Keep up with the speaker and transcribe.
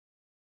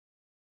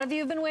Have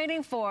you been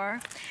waiting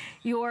for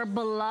your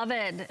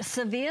beloved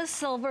Sevilla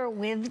silver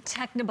with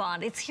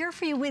Technibond? It's here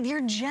for you with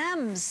your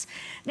gems.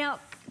 Now,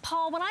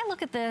 Paul, when I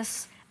look at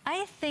this,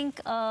 I think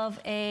of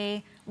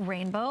a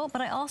rainbow, but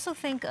I also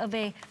think of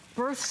a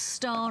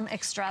birthstone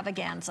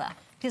extravaganza,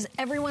 because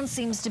everyone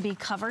seems to be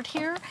covered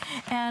here,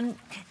 and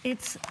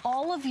it's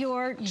all of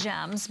your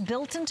gems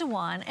built into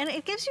one, and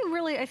it gives you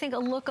really, I think, a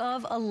look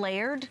of a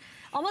layered,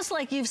 almost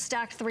like you've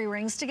stacked 3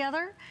 rings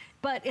together,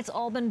 but it's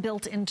all been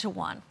built into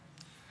one.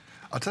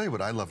 I'll tell you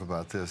what I love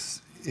about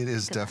this. It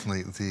is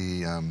definitely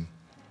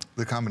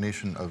the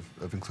combination of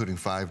including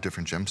 5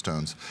 different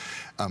gemstones.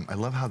 I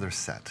love how they're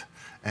set.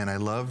 And I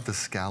love the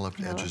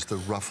scalloped edges, the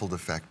ruffled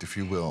effect, if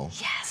you will.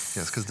 Yes.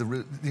 Yes, because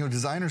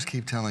designers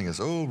keep telling us,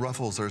 oh,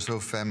 ruffles are so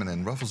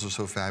feminine, ruffles are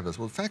so fabulous.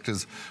 Well, the fact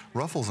is,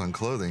 ruffles on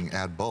clothing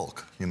add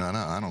bulk. You know,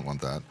 I don't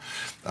want that.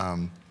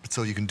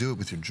 So you can do it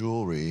with your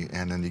jewelry,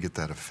 and then you get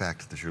that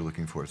effect that you're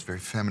looking for. It's very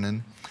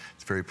feminine.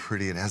 It's very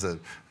pretty. It has a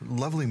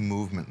lovely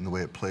movement in the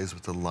way it plays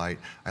with the light.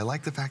 I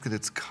like the fact that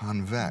it's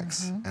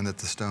convex and that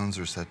the stones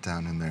are set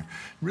down in there.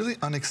 Really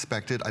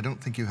unexpected. I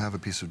don't think you have a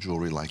piece of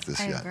jewelry like this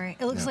yet. I agree.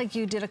 It looks like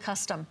you did a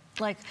custom.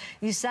 Like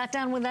you sat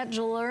down with that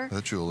jeweler.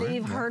 That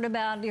you've heard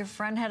about. Your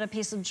friend had a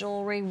piece of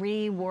jewelry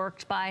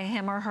reworked by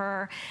him or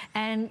her,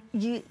 and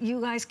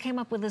you guys came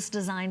up with this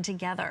design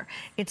together.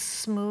 It's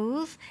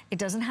smooth. It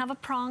doesn't have a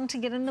prong to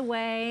get in the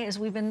way, as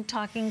we've been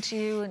talking to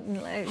you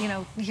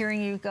and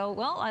hearing you go,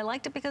 well, I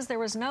liked it because there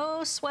was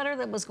no sweater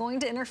that was going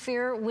to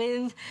interfere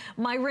with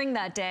my ring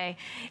that day.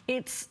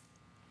 It's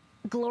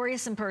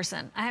glorious in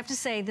person. I have to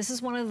say, this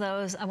is one of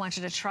those I want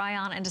you to try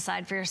on and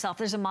decide for yourself.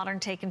 There's a modern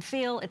take and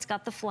feel. It's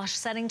got the flush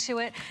setting to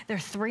it. There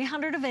are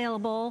 300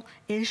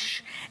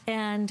 available-ish,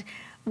 and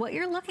what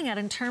you're looking at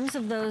in terms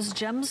of those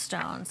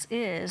gemstones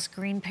is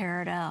green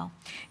peridot,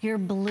 your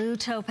blue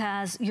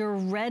topaz, your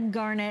red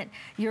garnet,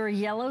 your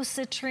yellow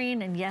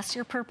citrine, and yes,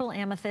 your purple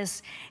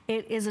amethyst.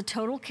 It is a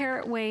total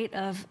carat weight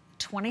of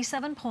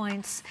 27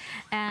 points,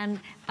 and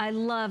I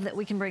love that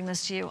we can bring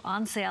this to you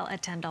on sale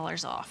at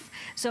 $10 off.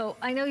 So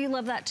I know you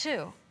love that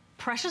too.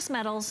 Precious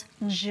metals,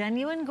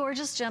 genuine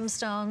gorgeous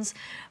gemstones,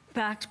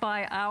 backed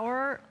by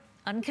our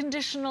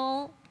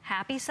unconditional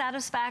happy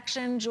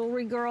satisfaction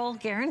jewelry girl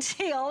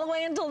guarantee all the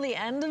way until the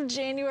end of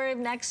January of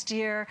next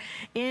year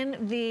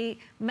in the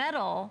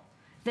metal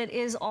that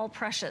is all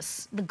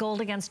precious, the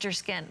gold against your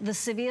skin, the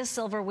Sevilla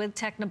silver with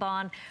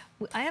Technibond.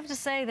 I have to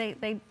say,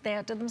 they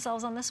outdid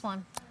themselves on this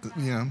one.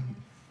 You know,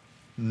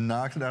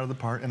 knocked it out of the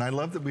park. And I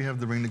love that we have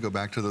the ring to go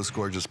back to those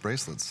gorgeous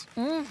bracelets.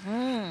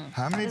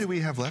 How many do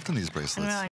we have left on these bracelets?